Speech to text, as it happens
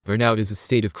Burnout is a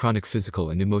state of chronic physical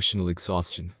and emotional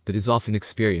exhaustion that is often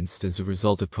experienced as a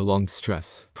result of prolonged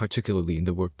stress, particularly in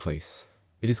the workplace.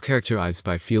 It is characterized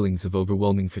by feelings of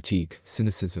overwhelming fatigue,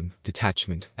 cynicism,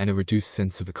 detachment, and a reduced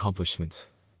sense of accomplishment.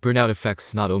 Burnout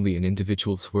affects not only an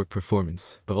individual's work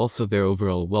performance, but also their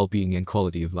overall well-being and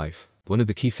quality of life. One of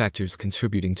the key factors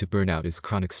contributing to burnout is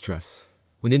chronic stress.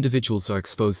 When individuals are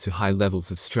exposed to high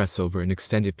levels of stress over an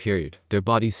extended period, their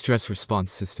body's stress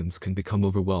response systems can become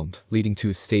overwhelmed, leading to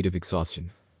a state of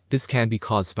exhaustion. This can be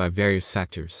caused by various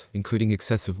factors, including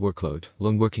excessive workload,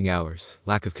 long working hours,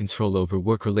 lack of control over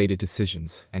work-related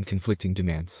decisions, and conflicting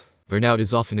demands. Burnout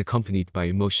is often accompanied by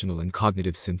emotional and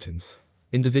cognitive symptoms.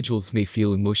 Individuals may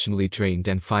feel emotionally drained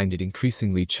and find it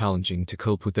increasingly challenging to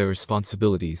cope with their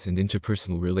responsibilities and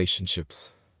interpersonal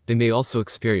relationships. They may also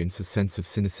experience a sense of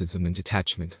cynicism and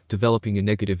detachment, developing a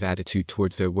negative attitude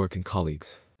towards their work and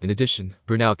colleagues. In addition,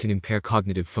 burnout can impair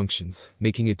cognitive functions,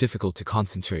 making it difficult to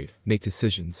concentrate, make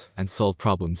decisions, and solve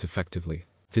problems effectively.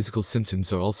 Physical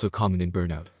symptoms are also common in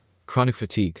burnout. Chronic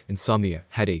fatigue, insomnia,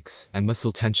 headaches, and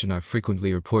muscle tension are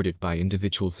frequently reported by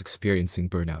individuals experiencing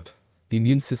burnout. The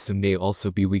immune system may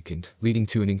also be weakened, leading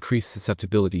to an increased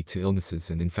susceptibility to illnesses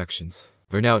and infections.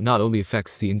 Burnout not only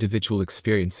affects the individual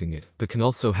experiencing it, but can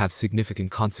also have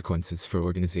significant consequences for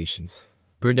organizations.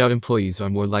 Burned out employees are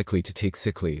more likely to take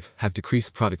sick leave, have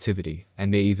decreased productivity,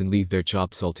 and may even leave their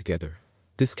jobs altogether.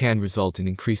 This can result in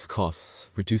increased costs,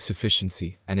 reduced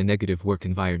efficiency, and a negative work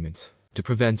environment. To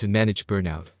prevent and manage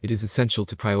burnout, it is essential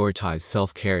to prioritize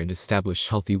self-care and establish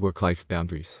healthy work-life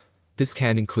boundaries. This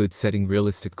can include setting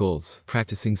realistic goals,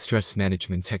 practicing stress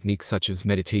management techniques such as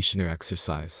meditation or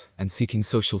exercise, and seeking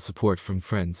social support from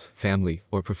friends, family,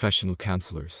 or professional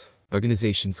counselors.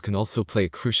 Organizations can also play a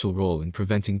crucial role in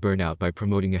preventing burnout by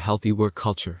promoting a healthy work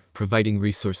culture, providing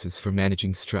resources for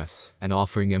managing stress, and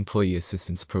offering employee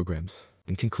assistance programs.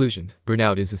 In conclusion,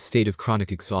 burnout is a state of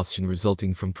chronic exhaustion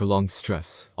resulting from prolonged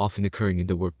stress, often occurring in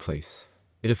the workplace.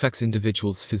 It affects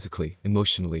individuals physically,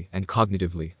 emotionally, and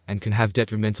cognitively, and can have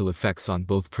detrimental effects on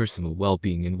both personal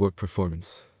well-being and work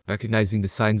performance. Recognizing the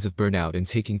signs of burnout and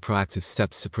taking proactive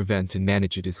steps to prevent and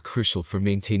manage it is crucial for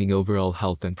maintaining overall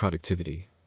health and productivity.